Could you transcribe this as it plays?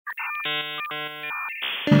Hello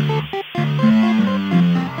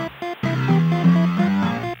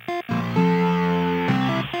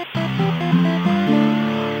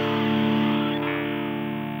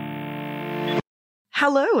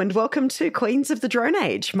and welcome to Queens of the Drone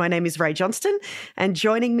Age. My name is Ray Johnston and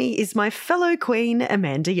joining me is my fellow queen,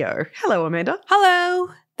 Amanda Yo. Hello, Amanda. Hello.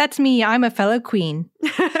 That's me. I'm a fellow queen.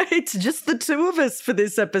 It's just the two of us for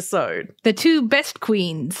this episode. The two best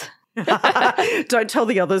queens. Don't tell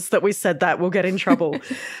the others that we said that. We'll get in trouble.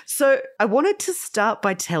 So I wanted to start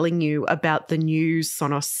by telling you about the new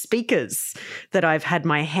Sonos speakers that I've had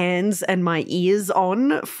my hands and my ears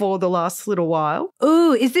on for the last little while.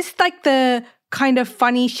 Ooh, is this like the kind of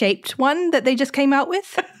funny shaped one that they just came out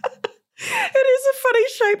with? It is a funny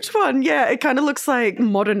shaped one. Yeah, it kind of looks like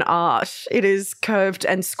modern art. It is curved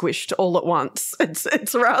and squished all at once.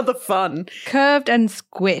 It's rather fun. Curved and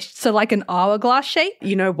squished. So like an hourglass shape?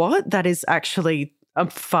 You know what? That is actually a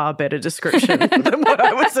far better description than what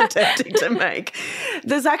I was attempting to make.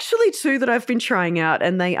 There's actually two that I've been trying out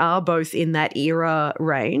and they are both in that Era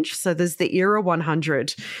range. So there's the Era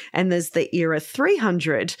 100 and there's the Era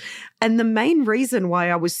 300. And the main reason why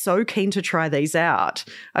I was so keen to try these out,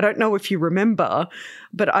 I don't know if you remember,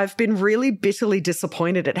 but I've been really bitterly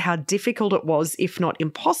disappointed at how difficult it was, if not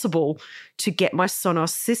impossible, to get my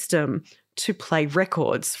Sonos system to play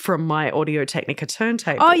records from my Audio-Technica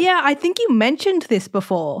turntable. Oh, yeah. I think you mentioned this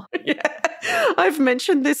before. Yeah. I've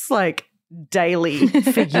mentioned this like daily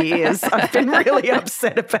for years. I've been really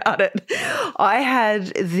upset about it. I had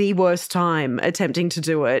the worst time attempting to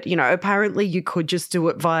do it. You know, apparently you could just do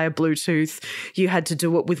it via Bluetooth. You had to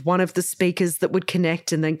do it with one of the speakers that would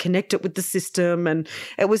connect and then connect it with the system. And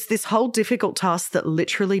it was this whole difficult task that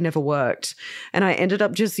literally never worked. And I ended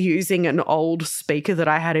up just using an old speaker that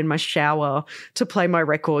I had in my shower to play my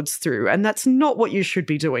records through. And that's not what you should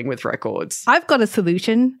be doing with records. I've got a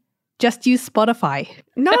solution. Just use Spotify.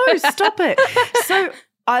 No, stop it. So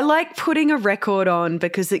I like putting a record on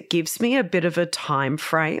because it gives me a bit of a time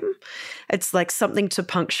frame. It's like something to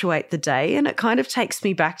punctuate the day. And it kind of takes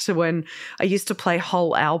me back to when I used to play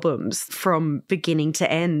whole albums from beginning to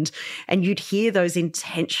end. And you'd hear those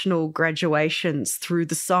intentional graduations through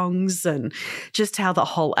the songs and just how the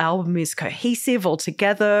whole album is cohesive all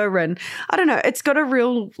together. And I don't know, it's got a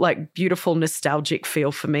real like beautiful nostalgic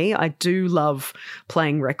feel for me. I do love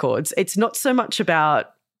playing records. It's not so much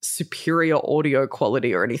about superior audio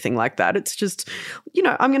quality or anything like that. It's just, you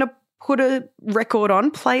know, I'm going to put a record on,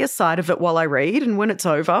 play a side of it while I read, and when it's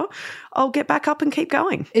over, I'll get back up and keep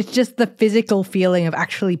going. It's just the physical feeling of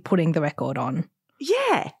actually putting the record on.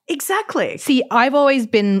 Yeah, exactly. See, I've always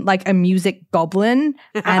been like a music goblin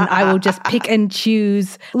and I will just pick and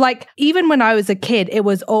choose. Like, even when I was a kid, it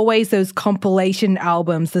was always those compilation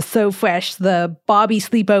albums, the So Fresh, the Barbie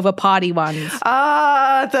Sleepover Party ones.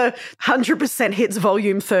 The 100% Hits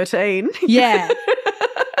Volume 13. Yeah.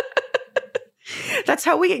 That's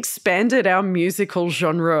how we expanded our musical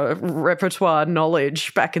genre repertoire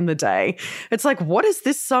knowledge back in the day. It's like, what is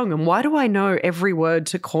this song and why do I know every word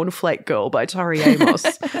to Cornflake Girl by Tori Amos?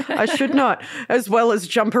 I should not. As well as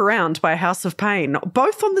Jump Around by House of Pain,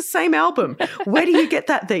 both on the same album. Where do you get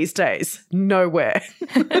that these days? Nowhere.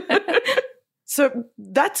 So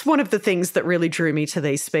that's one of the things that really drew me to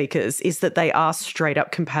these speakers is that they are straight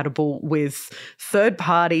up compatible with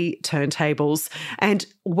third-party turntables. And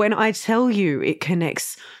when I tell you it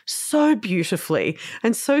connects so beautifully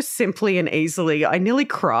and so simply and easily, I nearly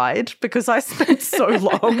cried because I spent so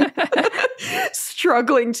long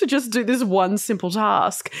struggling to just do this one simple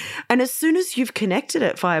task. And as soon as you've connected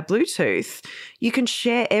it via Bluetooth, you can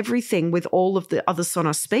share everything with all of the other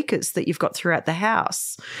Sonos speakers that you've got throughout the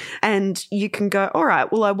house. And you can go, all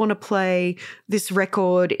right, well, I want to play this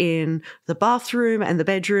record in the bathroom and the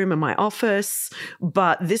bedroom and my office,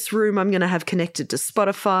 but this room I'm going to have connected to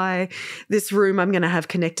Spotify. This room I'm going to have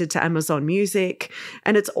connected to Amazon Music.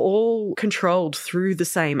 And it's all controlled through the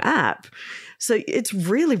same app. So it's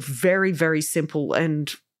really very, very simple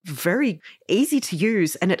and very easy to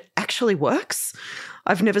use, and it actually works.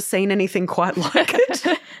 I've never seen anything quite like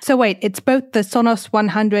it. So wait, it's both the Sonos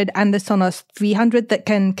 100 and the Sonos 300 that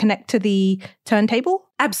can connect to the turntable?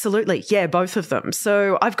 Absolutely. Yeah, both of them.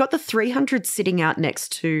 So I've got the 300 sitting out next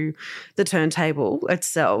to the turntable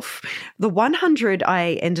itself. The 100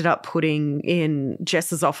 I ended up putting in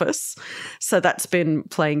Jess's office. So that's been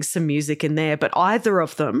playing some music in there. But either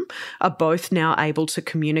of them are both now able to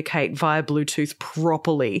communicate via Bluetooth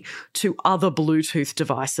properly to other Bluetooth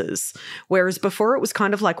devices. Whereas before it was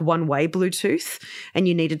kind of like one-way Bluetooth and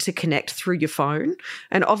you needed to connect through your phone.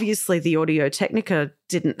 And obviously the Audio-Technica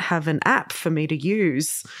didn't have an app for me to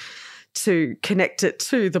use to connect it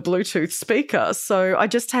to the Bluetooth speaker. So I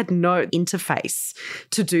just had no interface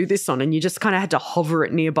to do this on, and you just kind of had to hover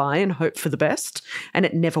it nearby and hope for the best. And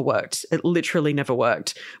it never worked. It literally never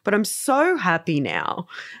worked. But I'm so happy now.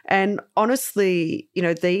 And honestly,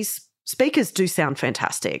 these speakers do sound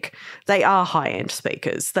fantastic. They are high-end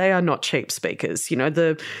speakers. They are not cheap speakers.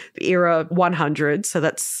 The Era 100, so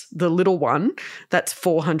that's the little one, that's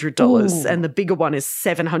 $400. Ooh. And the bigger one is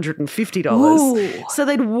 $750. Ooh. So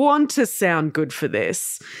they'd want to sound good for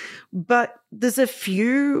this. But there's a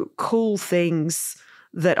few cool things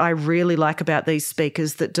that I really like about these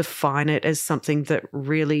speakers that define it as something that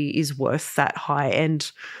really is worth that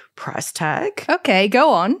high-end price tag. Okay, go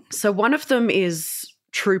on. So one of them is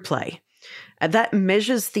TruePlay. And that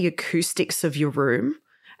measures the acoustics of your room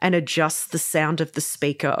and adjusts the sound of the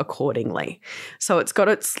speaker accordingly. So it's got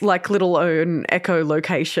its little own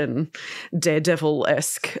echolocation,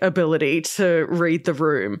 Daredevil-esque ability to read the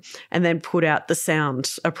room and then put out the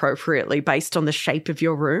sound appropriately based on the shape of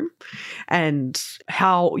your room and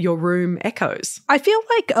how your room echoes. I feel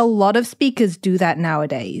like a lot of speakers do that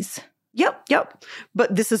nowadays. Yep.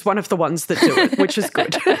 But this is one of the ones that do it, which is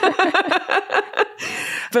good.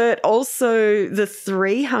 But also the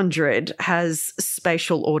 300 has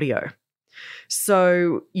spatial audio.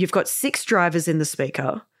 So you've got 6 drivers in the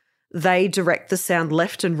speaker. They direct the sound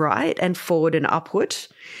left and right and forward and upward.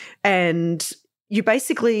 And you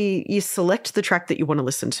select the track that you want to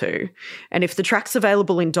listen to. And if the track's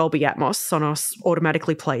available in Dolby Atmos, Sonos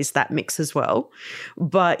automatically plays that mix as well.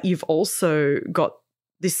 But you've also got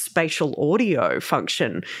this spatial audio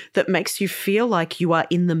function that makes you feel like you are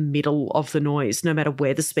in the middle of the noise, no matter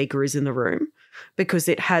where the speaker is in the room, because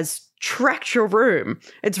it has tracked your room.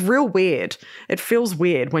 It's real weird. It feels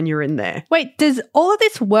weird when you're in there. Wait, does all of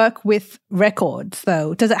this work with records,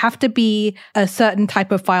 though? Does it have to be a certain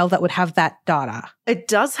type of file that would have that data? It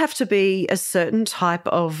does have to be a certain type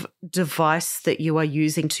of device that you are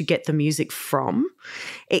using to get the music from.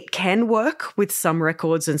 It can work with some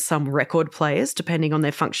records and some record players, depending on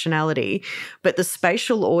their functionality, but the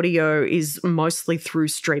spatial audio is mostly through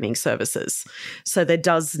streaming services. So there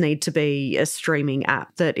does need to be a streaming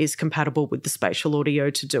app that is compatible with the spatial audio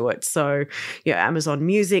to do it. So, Amazon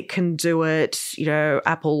Music can do it,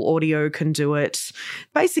 Apple Audio can do it.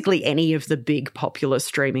 Basically, any of the big popular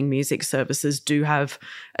streaming music services do have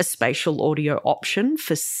a spatial audio option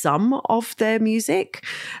for some of their music.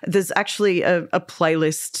 There's actually a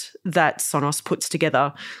playlist that Sonos puts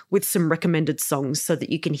together with some recommended songs so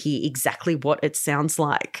that you can hear exactly what it sounds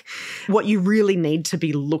like, what you really need to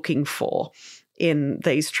be looking for in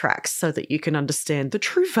these tracks so that you can understand the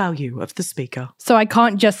true value of the speaker. So I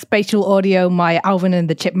can't just spatial audio my Alvin and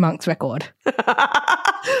the Chipmunks record.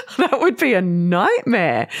 That would be a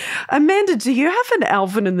nightmare. Amanda, do you have an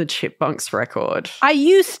Alvin and the Chipmunks record? I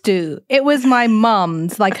used to. It was my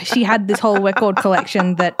mum's. She had this whole record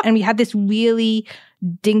collection and we had this really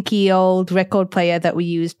dinky old record player that we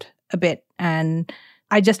used a bit. And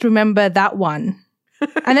I just remember that one.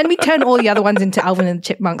 And then we turned all the other ones into Alvin and the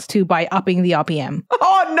Chipmunks too by upping the RPM.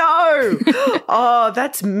 Oh, no. Oh,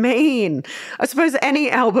 that's mean. I suppose any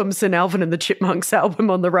album's an Alvin and the Chipmunks album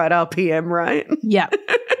on the right RPM, right? Yeah.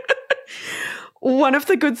 One of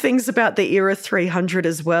the good things about the Era 300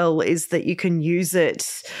 as well is that you can use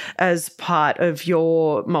it as part of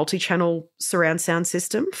your multi-channel surround sound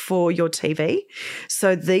system for your TV.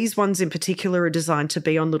 So these ones in particular are designed to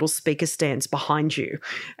be on little speaker stands behind you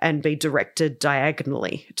and be directed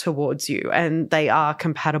diagonally towards you. And they are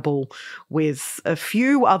compatible with a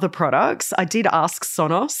few other products. I did ask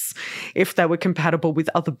Sonos if they were compatible with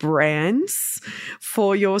other brands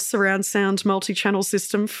for your surround sound multi-channel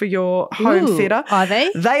system for your home theatre. Are they?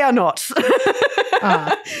 They are not.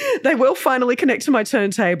 They will finally connect to my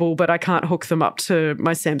turntable, but I can't hook them up to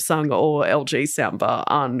my Samsung or LG soundbar,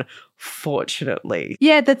 unfortunately.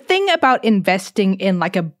 Yeah, the thing about investing in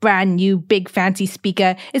a brand new big fancy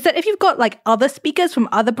speaker is that if you've got other speakers from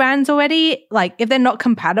other brands already, if they're not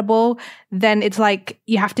compatible, then it's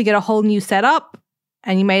you have to get a whole new setup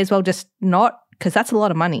and you may as well just not, because that's a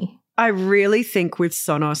lot of money. I really think with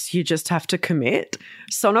Sonos, you just have to commit.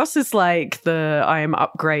 Sonos is I am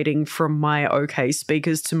upgrading from my okay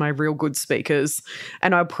speakers to my real good speakers,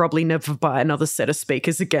 and I'll probably never buy another set of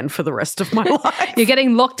speakers again for the rest of my life. You're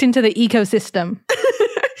getting locked into the ecosystem.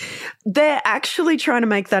 They're actually trying to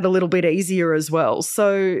make that a little bit easier as well.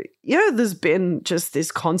 So, there's been just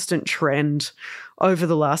this constant trend over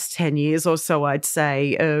the last 10 years or so, I'd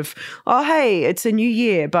say, of, oh, hey, it's a new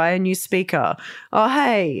year, buy a new speaker. Oh,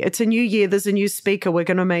 hey, it's a new year, there's a new speaker. We're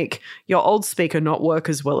going to make your old speaker not work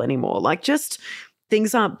as well anymore. Just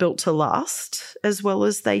things aren't built to last as well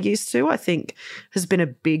as they used to, I think has been a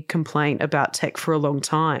big complaint about tech for a long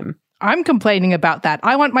time. I'm complaining about that.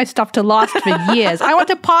 I want my stuff to last for years. I want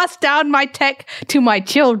to pass down my tech to my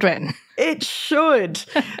children. It should.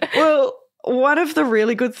 Well, one of the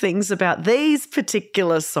really good things about these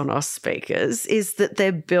particular Sonos speakers is that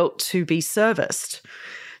they're built to be serviced.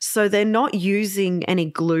 So they're not using any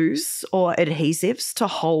glues or adhesives to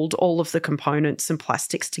hold all of the components and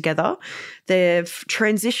plastics together. They've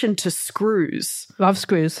transitioned to screws. Love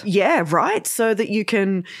screws. Yeah, right. So that you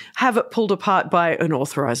can have it pulled apart by an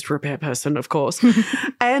authorized repair person, of course,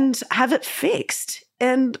 and have it fixed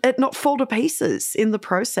and it not fall to pieces in the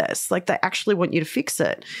process. Like they actually want you to fix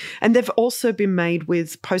it. And they've also been made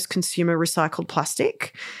with post-consumer recycled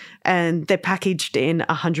plastic. And they're packaged in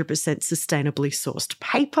 100% sustainably sourced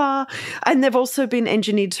paper. And they've also been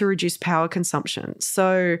engineered to reduce power consumption.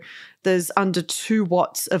 So there's under 2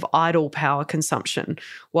 watts of idle power consumption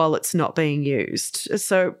while it's not being used.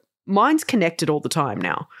 So mine's connected all the time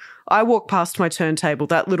now. I walk past my turntable,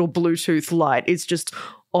 that little Bluetooth light is just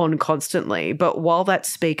on constantly. But while that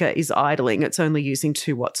speaker is idling, it's only using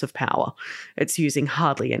 2 watts of power. It's using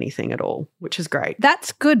hardly anything at all, which is great.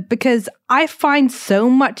 That's good because I find so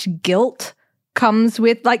much guilt comes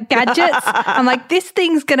with like gadgets. I'm like, this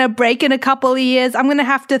thing's going to break in a couple of years. I'm going to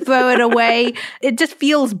have to throw it away. It just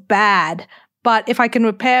feels bad. But if I can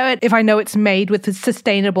repair it, if I know it's made with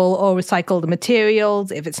sustainable or recycled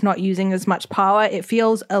materials, if it's not using as much power, it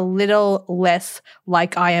feels a little less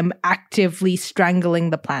like I am actively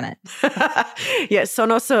strangling the planet. Yeah,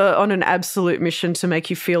 Sonos are on an absolute mission to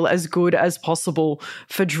make you feel as good as possible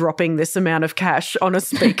for dropping this amount of cash on a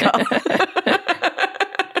speaker.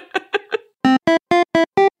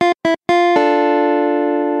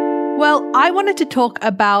 Well, I wanted to talk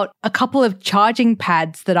about a couple of charging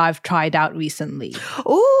pads that I've tried out recently.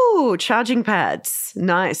 Ooh, charging pads.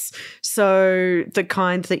 Nice. So the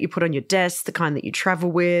kind that you put on your desk, the kind that you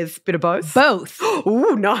travel with, bit of both? Both.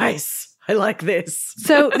 Ooh, nice. I like this.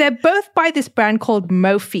 So they're both by this brand called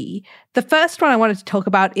Mophie. The first one I wanted to talk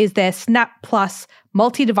about is their Snap Plus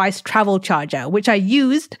multi-device travel charger, which I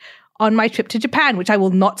used on my trip to Japan, which I will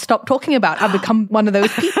not stop talking about. I've become one of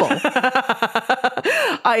those people.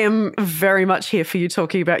 I am very much here for you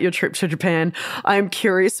talking about your trip to Japan. I am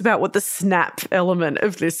curious about what the snap element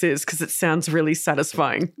of this is because it sounds really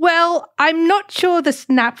satisfying. Well, I'm not sure the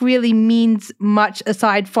snap really means much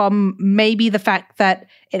aside from maybe the fact that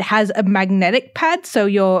it has a magnetic pad so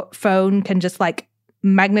your phone can just like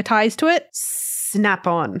magnetize to it. Snap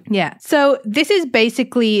on. Yeah. So this is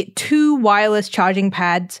basically 2 wireless charging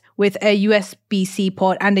pads with a USB-C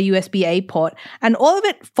port and a USB-A port. And all of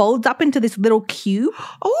it folds up into this little cube.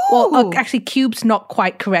 Oh, Well, actually, cube's not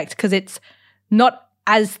quite correct because it's not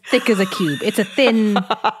as thick as a cube. It's a thin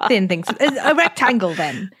thing. So it's a rectangle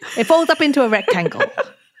then. It folds up into a rectangle.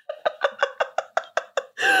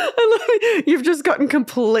 You've just gotten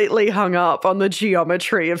completely hung up on the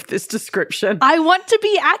geometry of this description. I want to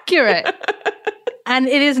be accurate. And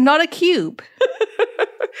it is not a cube.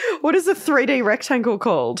 What is a 3D rectangle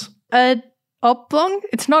called? A oblong?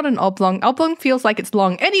 It's not an oblong. Oblong feels like it's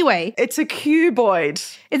long. Anyway. It's a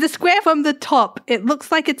cuboid. It's a square from the top. It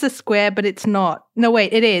looks like it's a square, but it's not. No,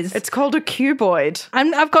 wait, it is. It's called a cuboid.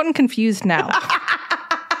 I've gotten confused now.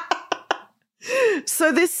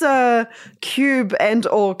 So this cube and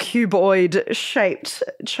or cuboid shaped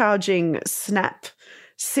charging snap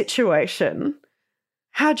situation,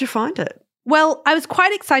 how'd you find it? Well, I was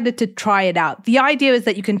quite excited to try it out. The idea is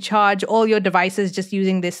that you can charge all your devices just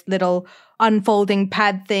using this little unfolding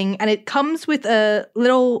pad thing, and it comes with a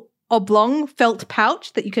little oblong felt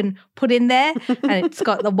pouch that you can put in there, and it's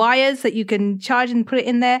got the wires that you can charge and put it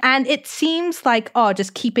in there, and it seems like,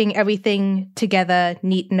 just keeping everything together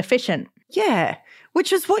neat and efficient. Yeah,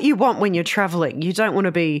 which is what you want when you're traveling. You don't want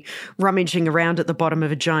to be rummaging around at the bottom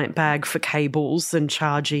of a giant bag for cables and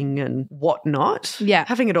charging and whatnot. Yeah.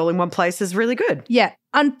 Having it all in one place is really good. Yeah.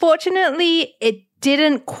 Unfortunately, it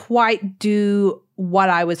didn't quite do what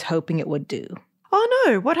I was hoping it would do. Oh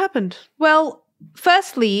no, what happened? Well,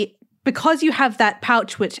 firstly, because you have that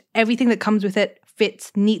pouch, which everything that comes with it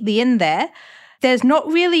fits neatly in there, there's not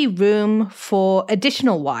really room for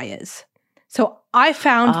additional wires. So I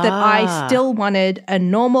found that I still wanted a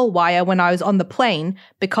normal wire when I was on the plane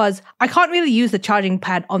because I can't really use the charging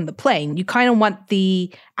pad on the plane. You kind of want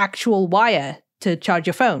the actual wire to charge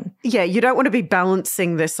your phone. Yeah, you don't want to be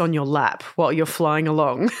balancing this on your lap while you're flying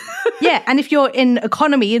along. Yeah, and if you're in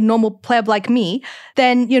economy, a normal pleb like me,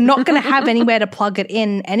 then you're not going to have anywhere to plug it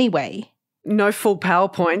in anyway. No full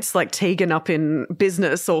PowerPoints like Tegan up in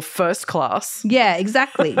business or first class. Yeah,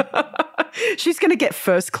 exactly. She's going to get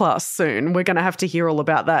first class soon. We're going to have to hear all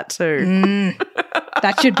about that too.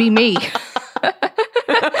 That should be me.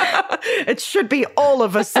 It should be all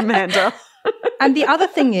of us, Amanda. And the other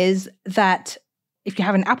thing is that if you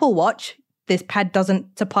have an Apple Watch, this pad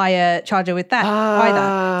doesn't supply a charger with that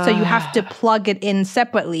either. So you have to plug it in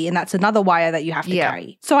separately, and that's another wire that you have to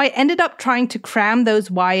carry. So I ended up trying to cram those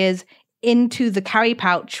wires into the carry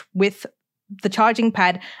pouch with the charging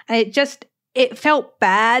pad, and it felt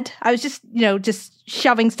bad. I was just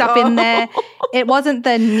shoving stuff in there. It wasn't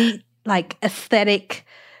the neat, like, aesthetic,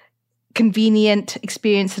 convenient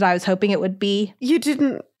experience that I was hoping it would be. You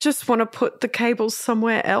didn't just want to put the cables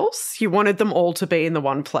somewhere else? You wanted them all to be in the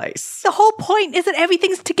one place. The whole point is that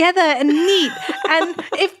everything's together and neat. And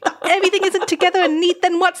if everything isn't together and neat,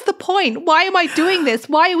 then what's the point? Why am I doing this?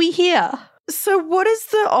 Why are we here? So what is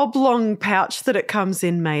the oblong pouch that it comes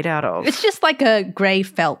in made out of? It's just like a grey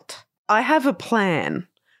felt. I have a plan.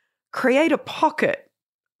 Create a pocket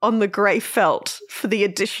on the grey felt for the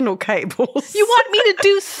additional cables. You want me to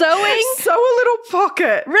do sewing? Sew a little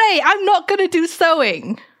pocket. Ray, I'm not going to do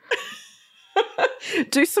sewing.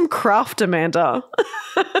 Do some craft, Amanda.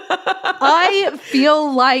 I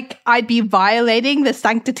feel like I'd be violating the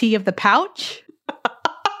sanctity of the pouch.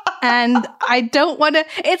 And I don't want to.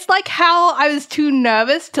 It's like how I was too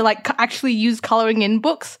nervous to actually use coloring in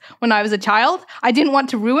books when I was a child. I didn't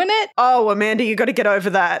want to ruin it. Oh, Amanda, you got to get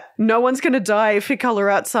over that. No one's going to die if you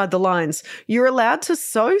color outside the lines. You're allowed to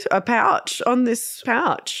sew a pouch on this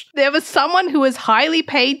pouch. There was someone who was highly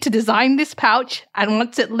paid to design this pouch and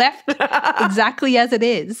wants it left exactly as it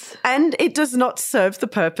is. And it does not serve the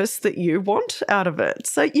purpose that you want out of it.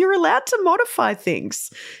 So you're allowed to modify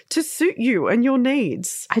things to suit you and your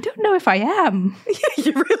needs. I don't know if I am. Yeah,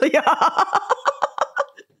 you really are.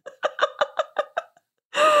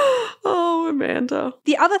 Oh, Amanda.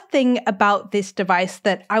 The other thing about this device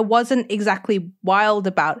that I wasn't exactly wild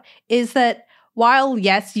about is that while,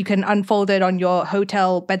 yes, you can unfold it on your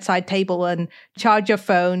hotel bedside table and charge your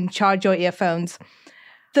phone, charge your earphones,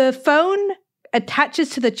 the phone attaches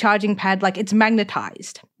to the charging pad like it's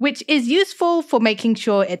magnetized, which is useful for making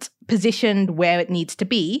sure it's positioned where it needs to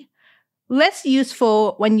be. Less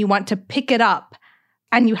useful when you want to pick it up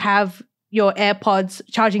and you have your AirPods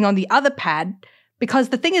charging on the other pad, because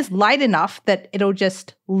the thing is light enough that it'll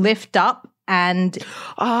just lift up and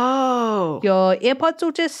your AirPods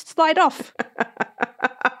will just slide off.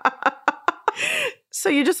 So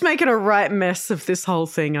you're just making a right mess of this whole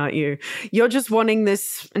thing, aren't you? You're just wanting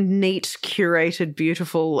this neat, curated,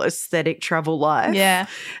 beautiful, aesthetic travel life. Yeah.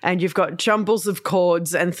 And you've got jumbles of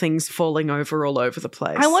cords and things falling over all over the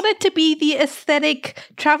place. I wanted to be the aesthetic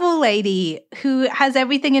travel lady who has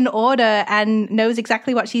everything in order and knows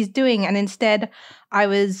exactly what she's doing. And instead, I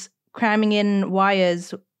was cramming in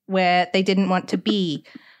wires where they didn't want to be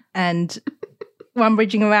and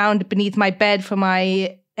rummaging around beneath my bed for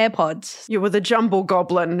my AirPods. You were the jumble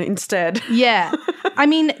goblin instead. Yeah. I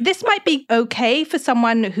mean, this might be okay for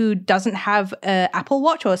someone who doesn't have an Apple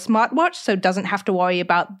Watch or a smartwatch, so doesn't have to worry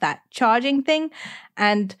about that charging thing.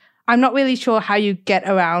 And I'm not really sure how you get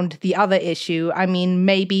around the other issue. I mean,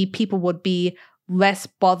 maybe people would be less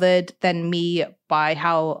bothered than me by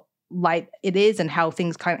how light it is and how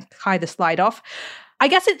things kind of slide off. I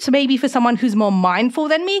guess it's maybe for someone who's more mindful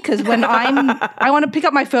than me, because when I want to pick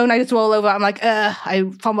up my phone, I just roll over. I'm like, I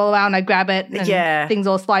fumble around, I grab it, and things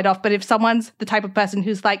all slide off. But if someone's the type of person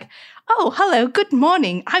who's like, oh, hello, good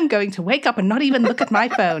morning. I'm going to wake up and not even look at my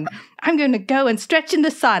phone. I'm going to go and stretch in the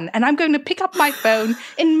sun, and I'm going to pick up my phone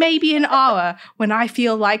in maybe an hour when I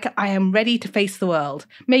feel like I am ready to face the world.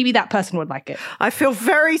 Maybe that person would like it. I feel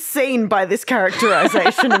very seen by this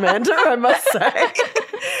characterization, Amanda, I must say.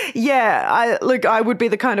 Yeah, I would be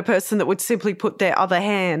the kind of person that would simply put their other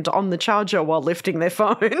hand on the charger while lifting their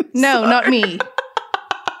phone. No, not me.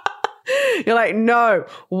 You're like, no,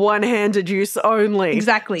 one-handed use only.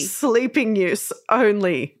 Exactly. Sleeping use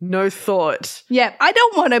only. No thought. Yeah, I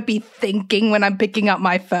don't want to be thinking when I'm picking up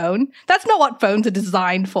my phone. That's not what phones are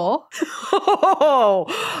designed for.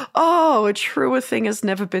 A truer thing has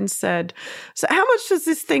never been said. So how much does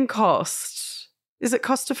this thing cost? Is it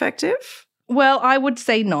cost effective? Well, I would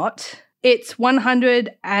say not. It's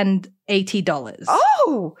 $180.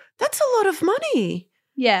 Oh, that's a lot of money.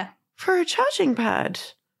 Yeah. For a charging pad.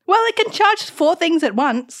 Well, it can charge 4 things at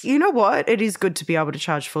once. You know what? It is good to be able to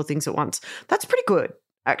charge 4 things at once. That's pretty good,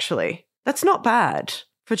 actually. That's not bad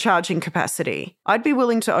for charging capacity. I'd be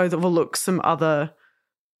willing to overlook some other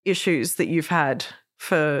issues that you've had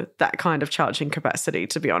for that kind of charging capacity,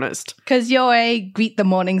 to be honest. Because you're a greet the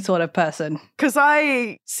morning sort of person. Because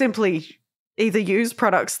I simply either use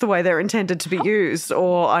products the way they're intended to be used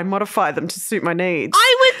or I modify them to suit my needs.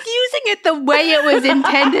 I was using it the way it was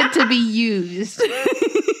intended to be used.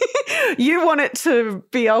 You want it to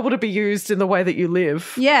be able to be used in the way that you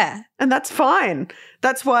live. Yeah. And that's fine.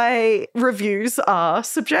 That's why reviews are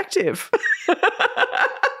subjective.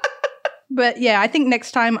 But yeah, I think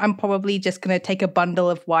next time I'm probably just going to take a bundle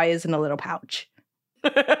of wires in a little pouch.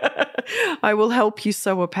 I will help you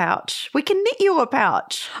sew a pouch. We can knit you a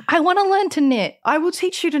pouch. I want to learn to knit. I will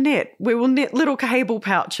teach you to knit. We will knit little cable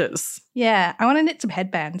pouches. Yeah, I want to knit some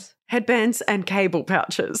headbands. Headbands and cable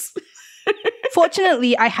pouches.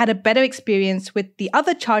 Fortunately, I had a better experience with the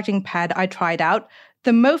other charging pad I tried out,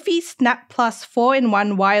 the Mophie Snap Plus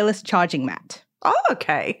 4-in-1 wireless charging mat. Oh,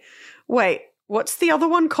 okay. Wait, what's the other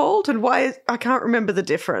one called and why? I can't remember the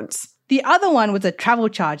difference. The other one was a travel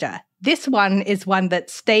charger. This one is one that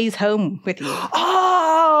stays home with you.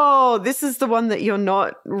 Oh, this is the one that you're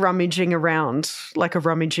not rummaging around like a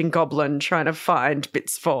rummaging goblin trying to find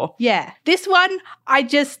bits for. Yeah. This one, I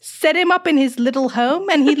just set him up in his little home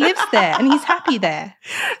and he lives there and he's happy there.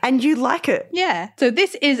 And you like it. Yeah. So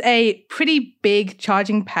this is a pretty big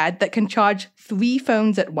charging pad that can charge 3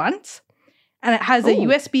 phones at once. And it has a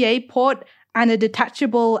USB-A port and a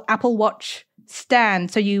detachable Apple Watch stand.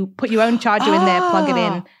 So you put your own charger in there, plug it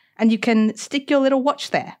in, and you can stick your little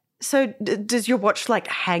watch there. So does your watch like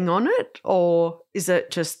hang on it or is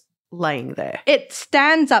it just laying there? It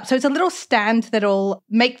stands up. So it's a little stand that'll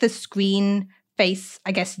make the screen face,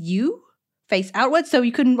 I guess, face outwards. So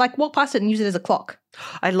you can like walk past it and use it as a clock.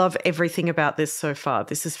 I love everything about this so far.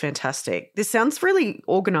 This is fantastic. This sounds really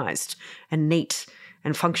organized and neat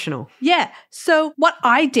and functional. Yeah. So what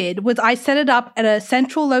I did was I set it up at a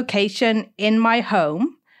central location in my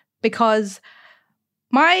home because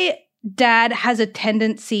my dad has a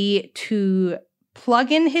tendency to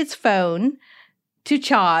plug in his phone to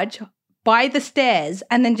charge by the stairs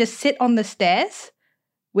and then just sit on the stairs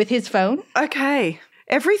with his phone. Okay.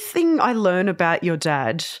 Everything I learn about your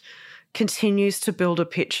dad continues to build a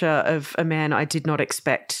picture of a man I did not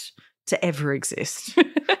expect to ever exist.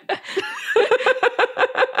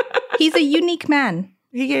 He's a unique man.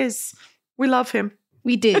 He is. We love him.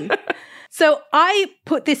 We do. So I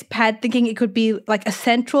put this pad thinking it could be like a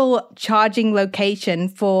central charging location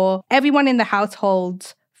for everyone in the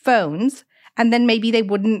household's phones, and then maybe they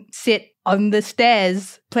wouldn't sit on the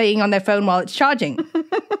stairs playing on their phone while it's charging.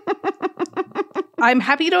 I'm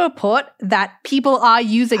happy to report that people are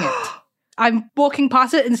using it. I'm walking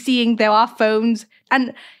past it and seeing there are phones,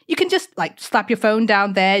 and you can just like slap your phone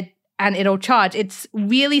down there and it'll charge. It's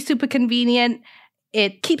really super convenient.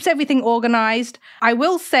 It keeps everything organized. I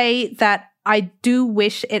will say that I do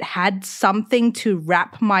wish it had something to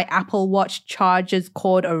wrap my Apple Watch charger's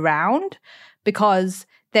cord around because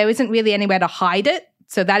there isn't really anywhere to hide it.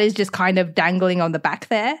 So that is just kind of dangling on the back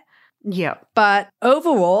there. Yeah. But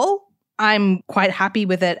overall, I'm quite happy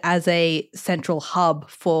with it as a central hub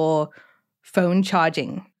for phone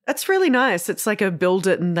charging. That's really nice. It's like a build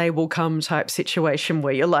it and they will come type situation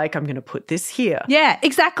where you're like, I'm going to put this here. Yeah,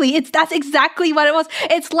 exactly. That's exactly what it was.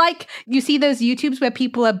 It's like you see those YouTubes where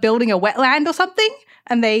people are building a wetland or something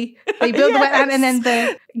and they build the wetland and then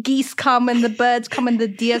the geese come and the birds come and the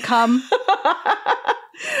deer come.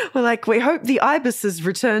 We're like, we hope the ibises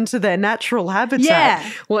return to their natural habitat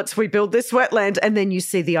once we build this wetland. And then you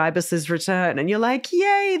see the ibises return and you're like,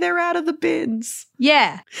 yay, they're out of the bins.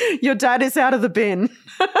 Yeah. Your dad is out of the bin.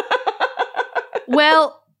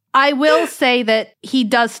 Well, I will say that he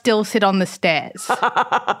does still sit on the stairs.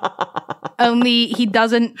 Only he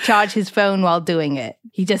doesn't charge his phone while doing it.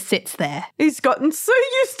 He just sits there. He's gotten so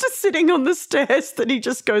used to sitting on the stairs that he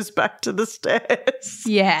just goes back to the stairs.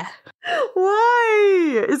 Yeah.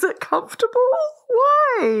 Why? Is it comfortable?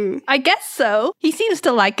 Why? I guess so. He seems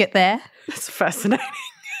to like it there. It's fascinating.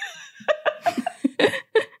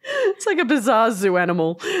 It's like a bizarre zoo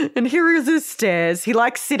animal. And here is his stairs. He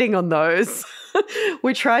likes sitting on those.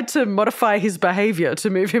 We tried to modify his behavior to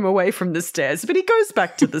move him away from the stairs, but he goes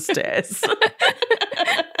back to the stairs.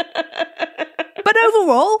 But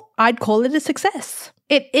overall, I'd call it a success.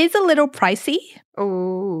 It is a little pricey.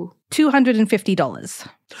 Oh. $250.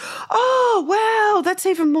 Oh, wow. That's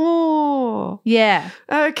even more. Yeah.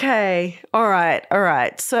 Okay. All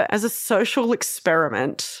right. So as a social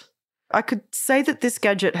experiment, I could say that this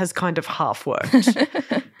gadget has kind of half worked.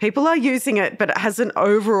 People are using it, but it hasn't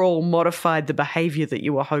overall modified the behavior that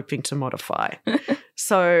you were hoping to modify.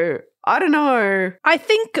 So I don't know. I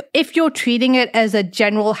think if you're treating it as a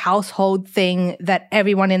general household thing that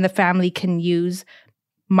everyone in the family can use,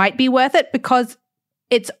 might be worth it because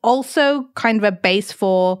it's also kind of a base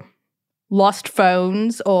for lost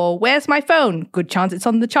phones or where's my phone? Good chance it's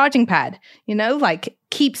on the charging pad. Like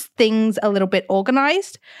keeps things a little bit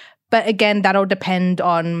organized. But again, that'll depend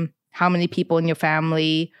on how many people in your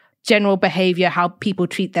family, general behavior, how people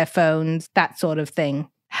treat their phones, that sort of thing.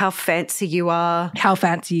 How fancy you are. How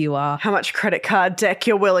much credit card deck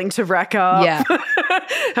you're willing to rack up. Yeah.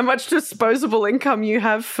 How much disposable income you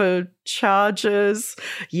have for chargers.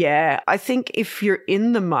 Yeah, I think if you're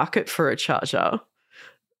in the market for a charger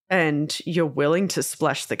and you're willing to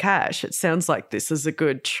splash the cash, it sounds like this is a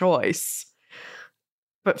good choice.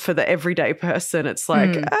 But for the everyday person, it's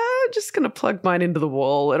like, I'm just going to plug mine into the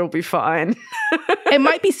wall. It'll be fine. It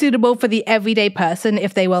might be suitable for the everyday person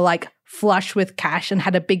if they were like flush with cash and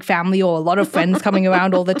had a big family or a lot of friends coming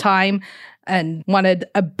around all the time and wanted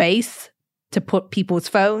a base to put people's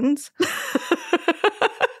phones.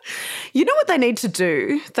 You know what they need to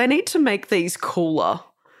do? They need to make these cooler.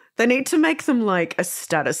 They need to make them like a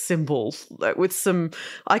status symbol, like with some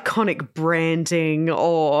iconic branding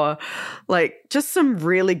or like just some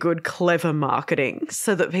really good, clever marketing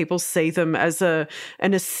so that people see them as an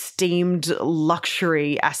esteemed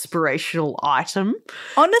luxury aspirational item.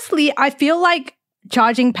 Honestly, I feel like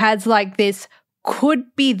charging pads like this could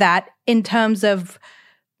be that in terms of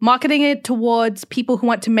marketing it towards people who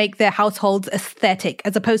want to make their households aesthetic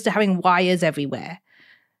as opposed to having wires everywhere.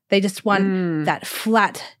 They just want that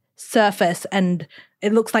flat surface and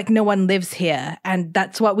it looks like no one lives here, and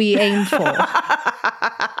that's what we aim for.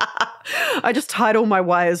 I just hide all my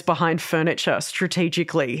wires behind furniture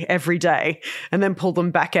strategically every day and then pull them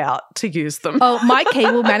back out to use them. Oh, my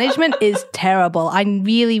cable management is terrible. I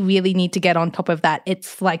really, really need to get on top of that.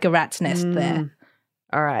 It's like a rat's nest there.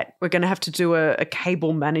 All right. We're going to have to do a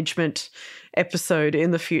cable management episode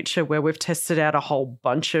in the future where we've tested out a whole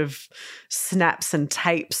bunch of snaps and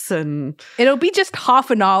tapes and... It'll be just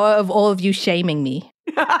half an hour of all of you shaming me.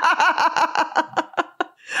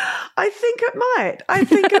 I think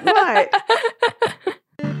it might.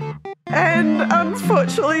 And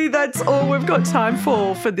unfortunately, that's all we've got time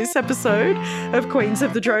for this episode of Queens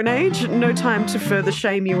of the Drone Age. No time to further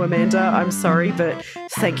shame you, Amanda. I'm sorry, but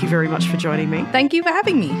thank you very much for joining me. Thank you for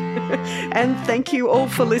having me. And thank you all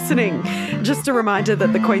for listening. Just a reminder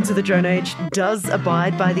that the Queens of the Drone Age does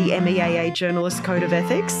abide by the MEAA Journalist Code of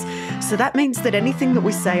Ethics. So that means that anything that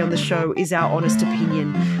we say on the show is our honest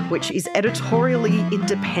opinion, which is editorially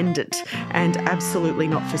independent and absolutely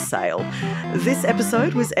not for sale. This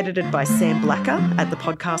episode was edited by Sam Blacker at the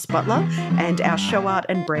Podcast Butler, and our show art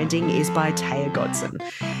and branding is by Taya Godson.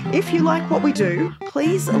 If you like what we do,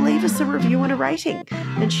 please leave us a review and a rating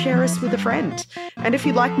and share us with a friend. And if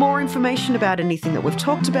you'd like more information about anything that we've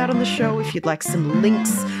talked about on the show, if you'd like some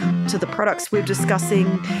links to the products we're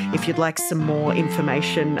discussing, if you'd like some more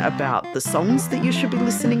information about the songs that you should be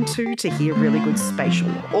listening to hear really good spatial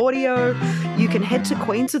audio, you can head to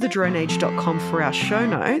queensofthedroneage.com for our show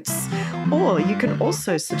notes, or you can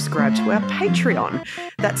also subscribe to our Patreon.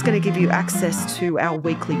 That's going to give you access to our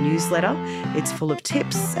weekly newsletter. It's full of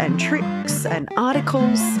tips and tricks and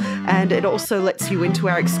articles, and it also lets you into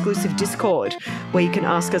our exclusive Discord where you can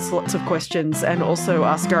ask us lots of questions and also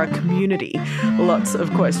ask our community lots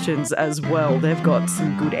of questions as well. They've got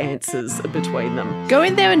some good answers between them. Go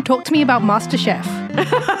in there and talk to me about MasterChef.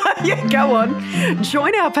 Yeah, go on.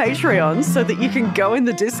 Join our Patreon so that you can go in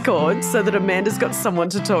the Discord so that Amanda's got someone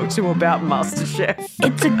to talk to about MasterChef.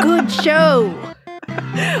 It's a good show.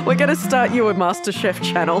 We're going to start you a MasterChef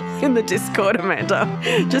channel in the Discord, Amanda,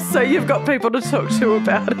 just so you've got people to talk to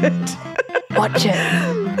about it. Watch it.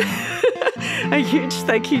 A huge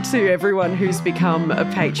thank you to everyone who's become a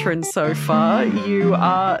patron so far. You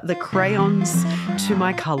are the crayons to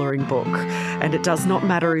my colouring book, and it does not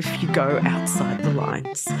matter if you go outside the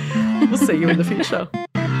lines. We'll see you in the future.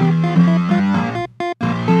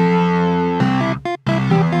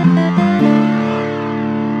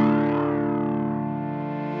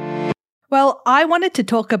 Well, I wanted to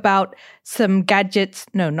talk about some gadgets.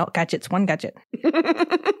 No, not gadgets, one gadget.